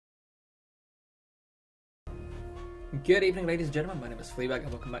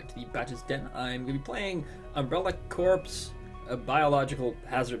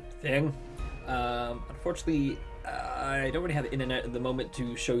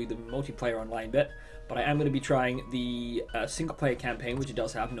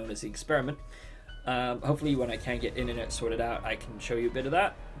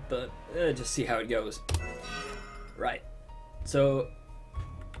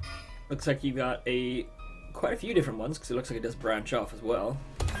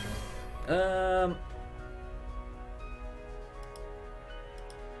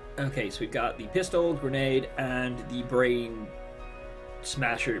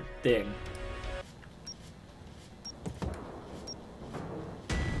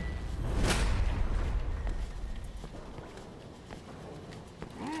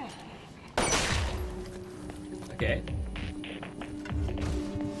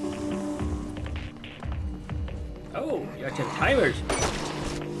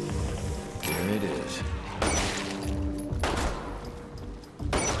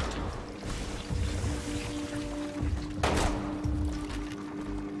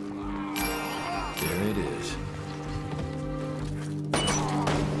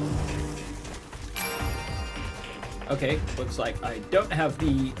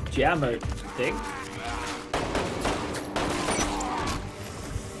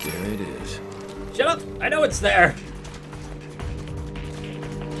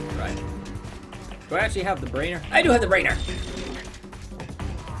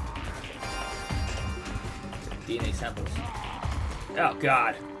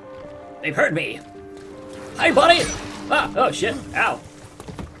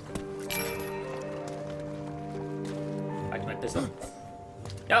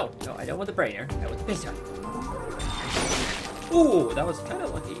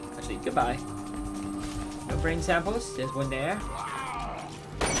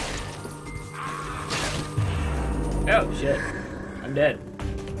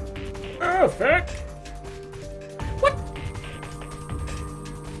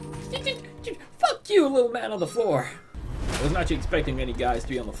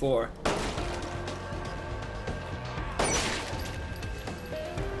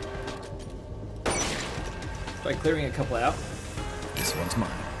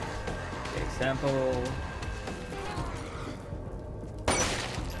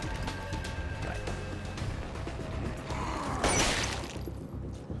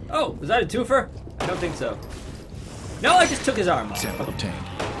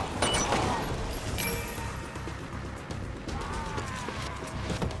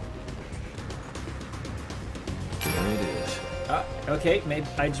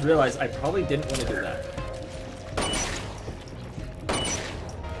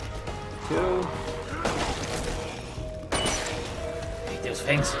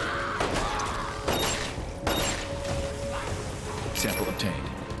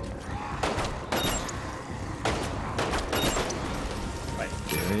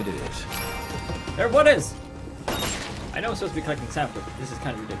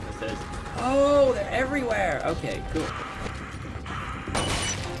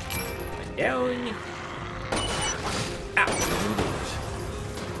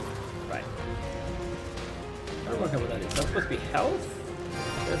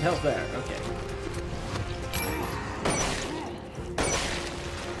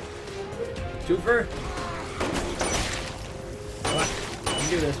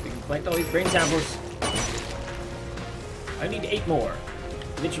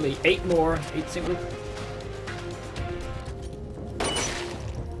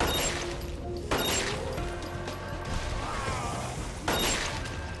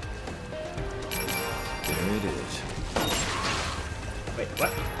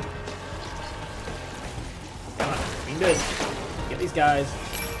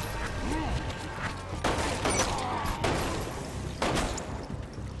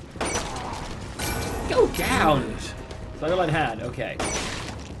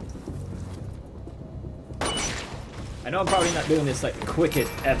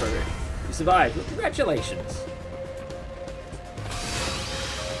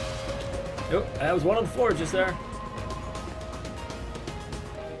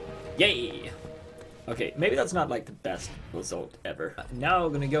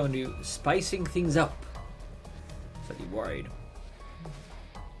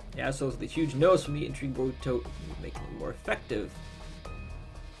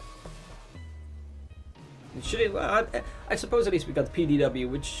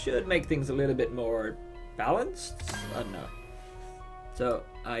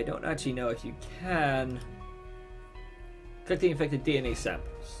Collect the infected DNA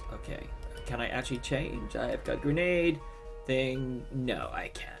samples. Okay. Can I actually change? I've got grenade thing. No, I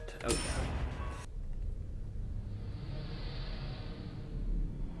can't. Okay.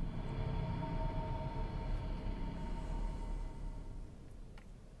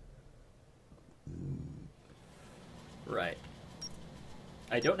 Right.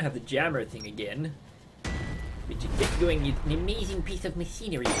 I don't have the jammer thing again. But you get going, you an amazing piece of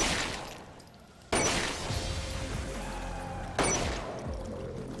machinery.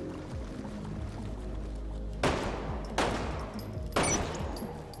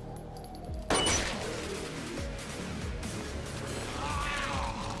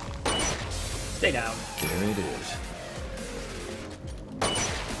 Stay down. There it is.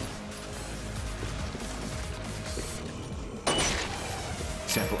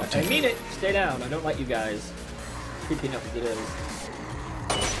 Sample I obtained. mean it. Stay down. I don't like you guys. Creepy enough as it is.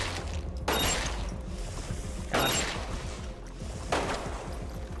 Come on.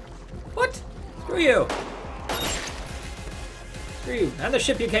 What? Screw you. Screw you. And the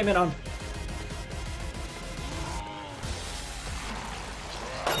ship you came in on.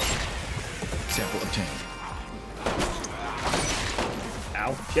 Sample obtained.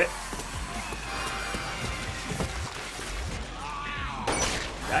 Ow. Shit.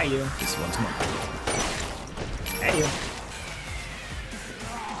 Got you. This one's mine. Got you.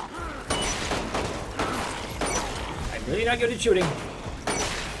 I'm really not good at shooting.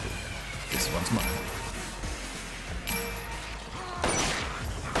 This one's mine.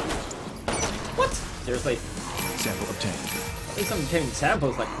 What? Seriously? Sample obtained. At least I'm obtaining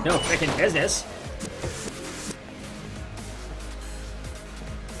samples like no freaking business.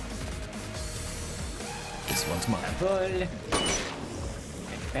 This one's mine. Sample.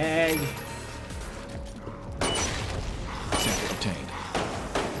 Bag. Sample obtained.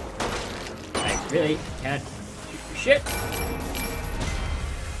 I really can't shoot for shit.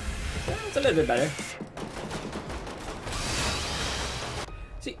 It's a little bit better.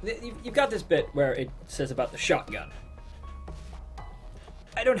 See, you've got this bit where it says about the shotgun.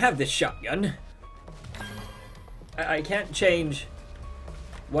 I don't have this shotgun. I can't change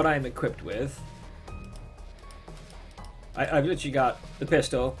what I'm equipped with. I've literally got the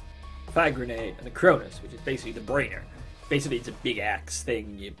pistol, fire grenade, and the Cronus, which is basically the brainer. Basically, it's a big axe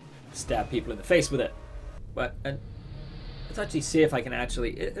thing. You stab people in the face with it. But let's actually see if I can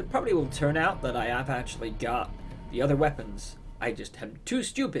actually... It probably will turn out that I have actually got the other weapons. I just am too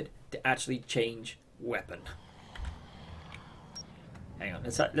stupid to actually change weapon. Hang on,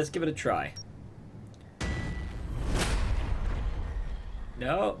 let's give it a try.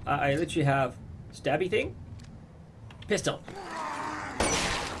 No, I literally have stabby thing, pistol.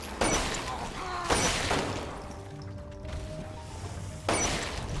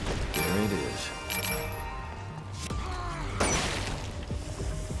 There it is.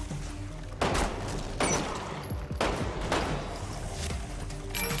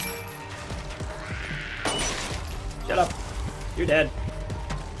 Shut up. You're dead.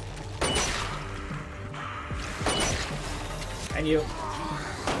 And you.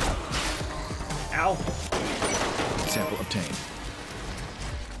 Ow. Sample obtained.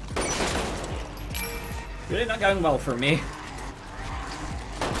 Really not going well for me.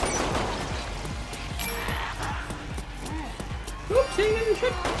 Oopsie,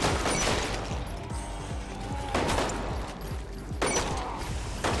 shit.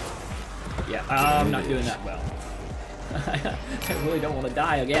 Yeah, I'm not doing that well. I really don't want to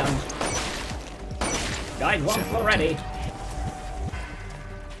die again. Died once already.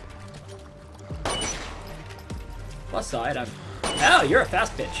 Plus side, I'm... Oh, you're a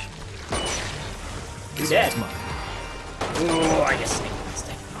fast bitch. You're dead. Ooh, I just sneaked this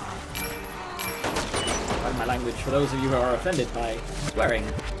thing. Pardon my language for those of you who are offended by swearing.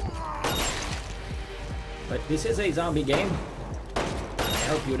 But this is a zombie game. I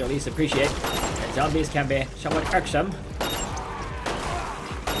hope you would at least appreciate that zombies can be somewhat irksome.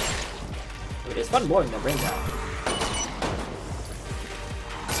 It is fun blowing their brains out.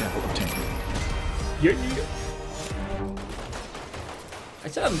 Sample obtained. Yeah. I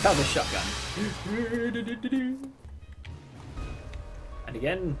still haven't found the shotgun. And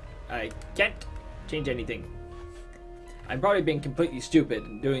again, I can't change anything. I'm probably being completely stupid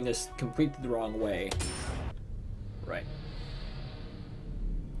and doing this completely the wrong way. Right.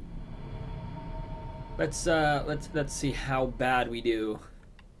 Let's see how bad we do.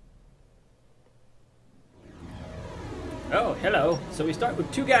 Oh, hello. So we start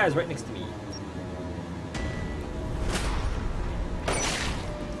with two guys right next to me.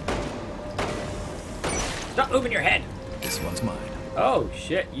 Stop moving your head. This one's mine. Oh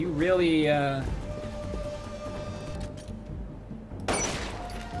shit, you really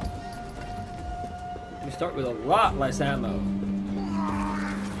start with a lot less ammo.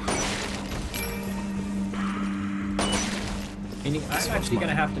 Meaning I'm actually going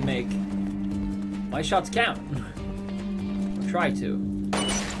to have to make my shots count. Or try to.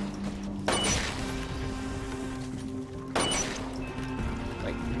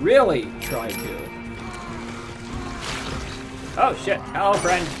 Like, really try to. Oh shit, hello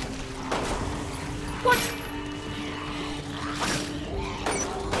friend. What?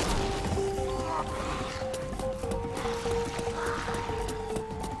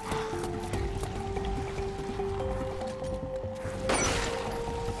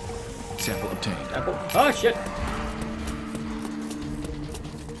 Sample obtained. Apple. Oh shit.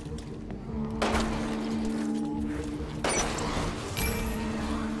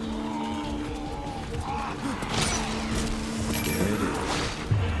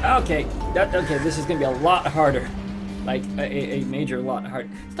 Okay, okay, this is gonna be a lot harder. Like, a major lot harder.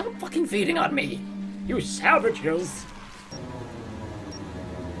 Stop fucking feeding on me! You savages!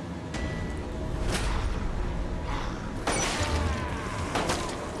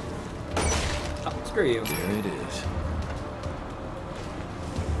 Oh, screw you. There it is.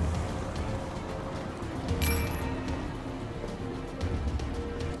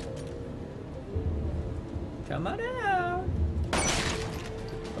 Come on out!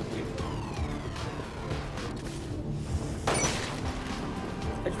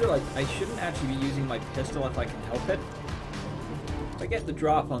 I just realized I shouldn't actually be using my pistol if I can help it. If I get the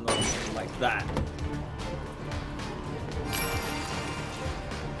drop on them like that.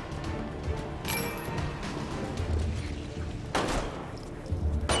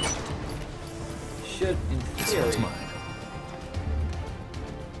 Should, in This theory... one's mine.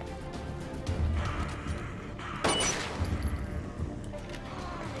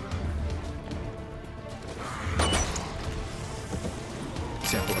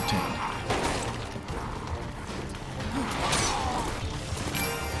 Sample obtained.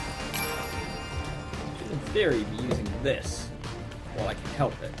 Should, in theory, be using this while I can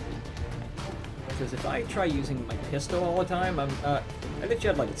help it. Because if I try using my pistol all the time, I think you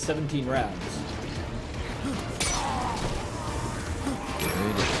had like 17 rounds. There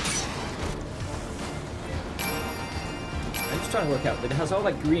it is. I'm just trying to work out, but it has all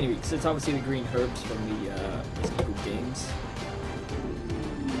that greenery, because it's obviously the green herbs from the Sneaky games.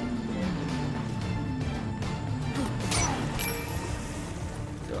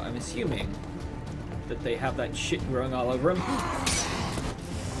 So I'm assuming that they have that shit growing all over them.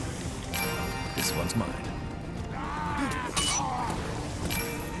 This one's mine.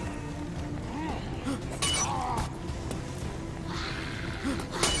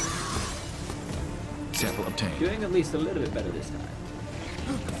 Sample obtained. Doing at least a little bit better this time.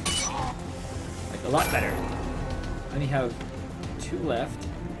 Like, a lot better. I only have 2 left.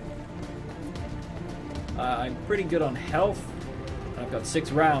 I'm pretty good on health. I've got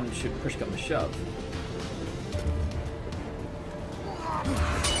 6 rounds, should push come to shove.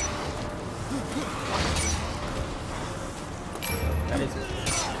 That is...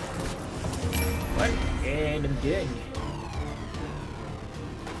 What? And I'm dead.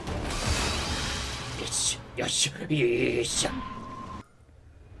 Yes, yes, yes.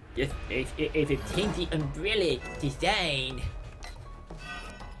 Yes, it's a tainty umbrella design.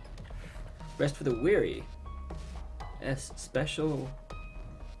 Rest for the weary. S special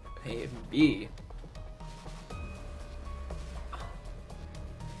A and B.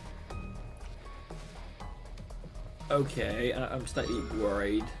 Okay, I'm slightly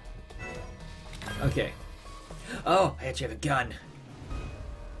worried. Okay. Oh, I actually have a gun.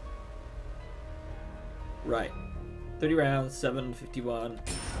 Right. 30 rounds, 751.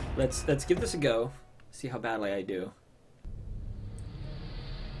 Let's give this a go. See how badly I do.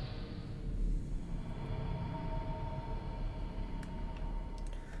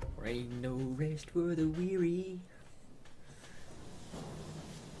 There ain't no rest for the weary.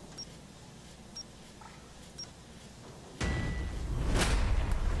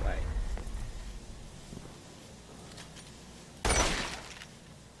 Right.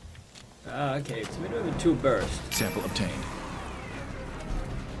 Okay, it's a bit of a 2 burst. Sample obtained.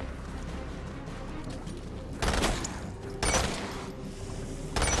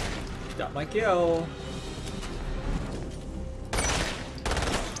 Got my kill.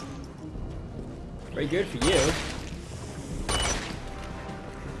 Very good for you.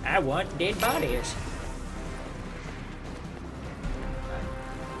 I want dead bodies.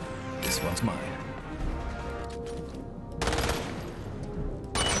 This one's mine.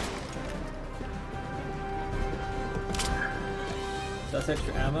 So that's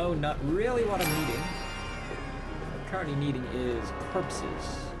extra ammo. Not really what I'm needing. What I'm currently needing is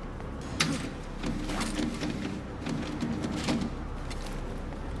corpses.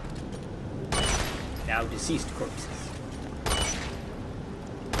 Now deceased corpses.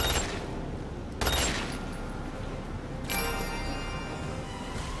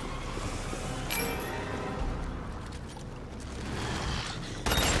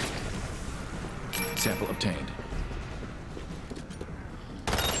 Sample obtained.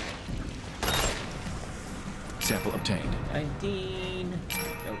 Sample obtained. 19.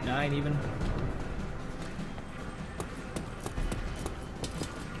 No, 9 even.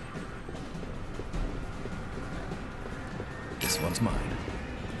 This one's mine.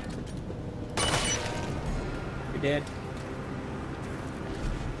 You're dead.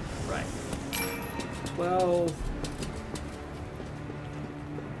 Right. 12.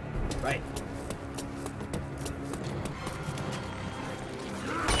 Right.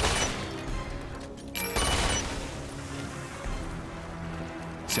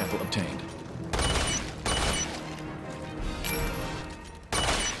 Sample obtained.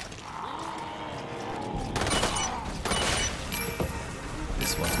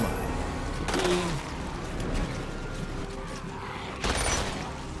 This one's mine. 15.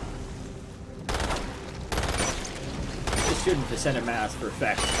 This shouldn't descend a mass for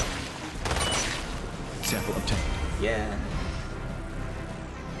effect. Sample obtained. Yeah.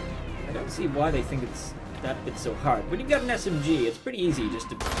 I don't see why they think it's that bit's so hard. When you've got an SMG, it's pretty easy just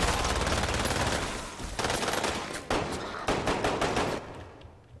to...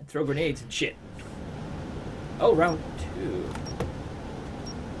 throw grenades and shit. Oh, round 2.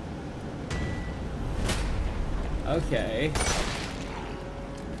 Okay.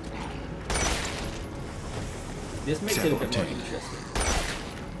 This makes it a bit more interesting.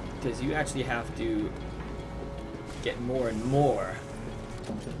 Because you actually have to get more and more.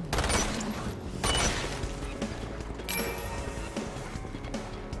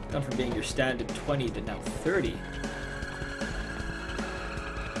 Gone from being your standard 20 to now 30.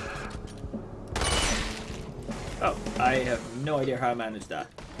 Oh, I have no idea how I managed that.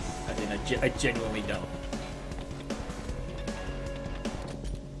 I mean, I genuinely don't.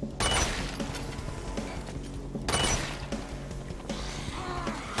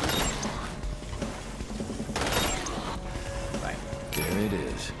 Right. There it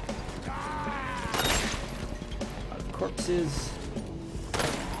is. A lot of corpses.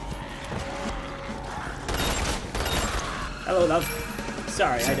 Hello, love.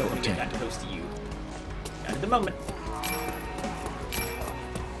 Sorry, I don't want to get that close to you. Not at the moment.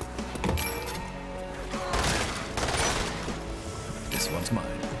 This one's mine.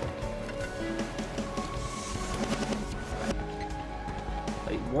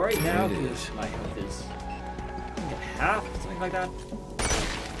 Like, worried now There it because is. my health is I think at half, something like that.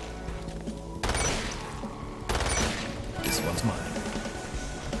 This one's mine.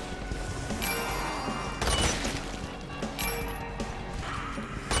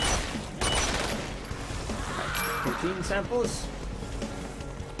 Protein samples.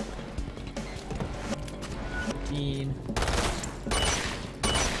 15.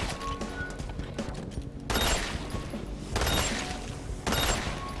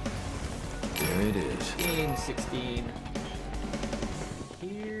 There it is. 15, 16.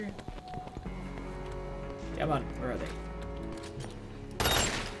 Here. Come on, where are they?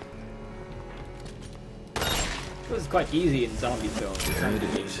 This is quite easy in zombie films, There zombie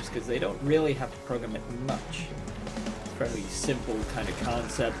it games, is. just because they don't really have to program it much. It's a fairly simple kind of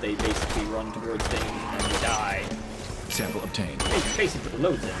concept. They basically run towards things and then they die. Sample obtained. They basically put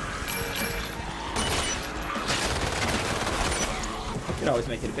loads in. Could always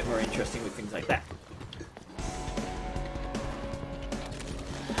make it a bit more interesting with things like that.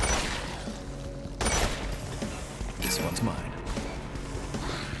 This one's mine.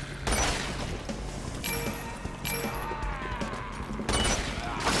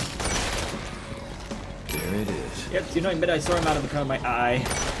 There it is. Yep, do you know I admit I saw him out of the corner of my eye.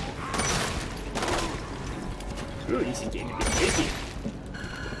 Ooh, this is getting a bit tasty.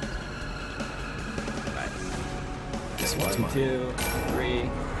 Right. This one's 1, mine. 2, 3.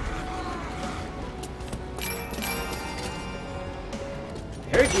 I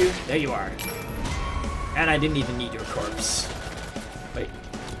heard you. There you are. And I didn't even need your corpse. Wait.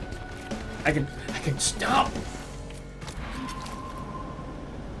 I can stop.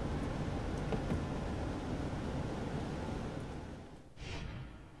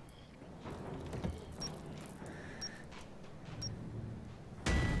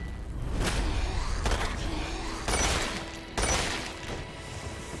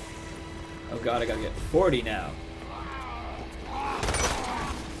 Oh god, I gotta get 40 now.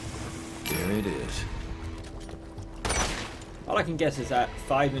 There it is. All I can guess is that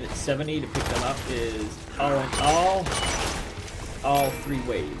 5 minutes 70 to pick them up is all 3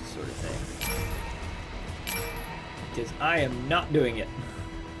 ways sort of thing. Because I am not doing it.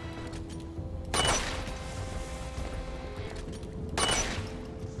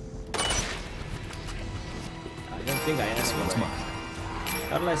 I don't think I am. This one's mine.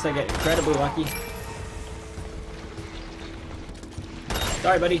 Not unless I get incredibly lucky.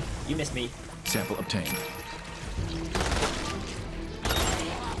 Sorry, buddy. You missed me. Sample obtained.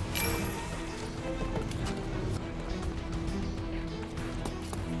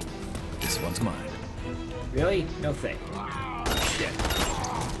 This one's mine. Really? No thing. Shit.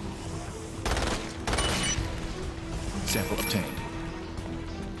 Sample obtained.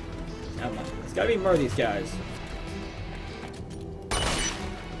 Come on. There's gotta be more of these guys.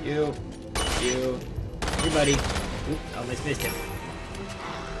 You, everybody. Oop, almost missed him.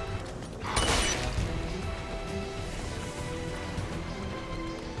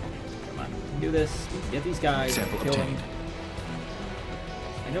 Come on, we can do this. We can get these guys. Sample Kill them. obtained.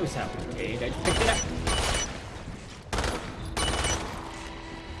 I know sample obtained. I just picked it up.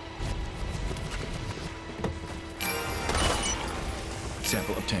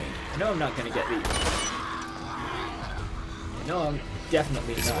 Sample obtained. I know I'm not gonna get these. I know I'm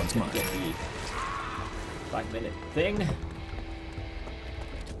definitely This not one's gonna mine. get the 5-minute thing.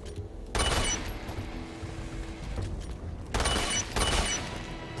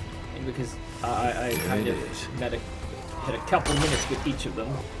 And because I There kind it of is. had a couple minutes with each of them.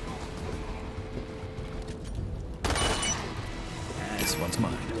 And This one's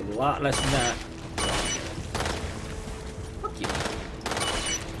mine. a lot less than that. Fuck you.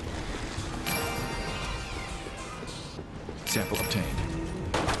 Sample obtained.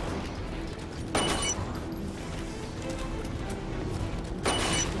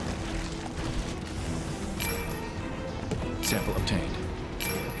 Sample obtained.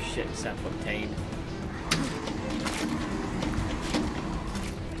 Shit, sample obtained.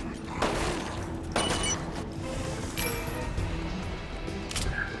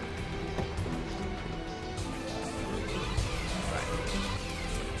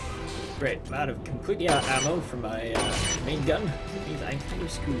 Great, I'm out of completely out of ammo for my main gun. It means I'm kind of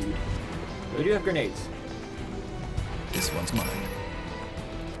screwed. But I do have grenades. This one's mine.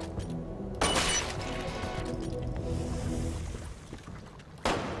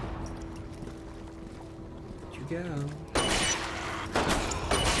 Where'd you go?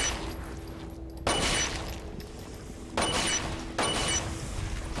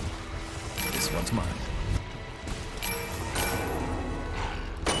 This one's mine.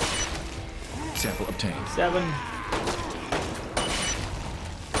 Sample obtained. 7.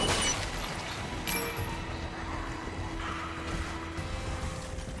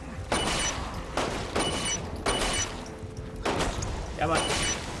 Come on.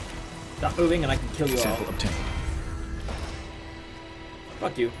 Stop moving and I can kill you all. Sample obtained.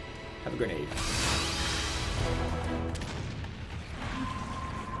 Fuck you. Have a grenade.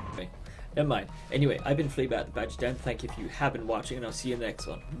 Okay. Never mind. Anyway, I've been Fleabag, the Badge Den. Thank you if you have been watching, and I'll see you in the next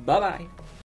one. Bye-bye!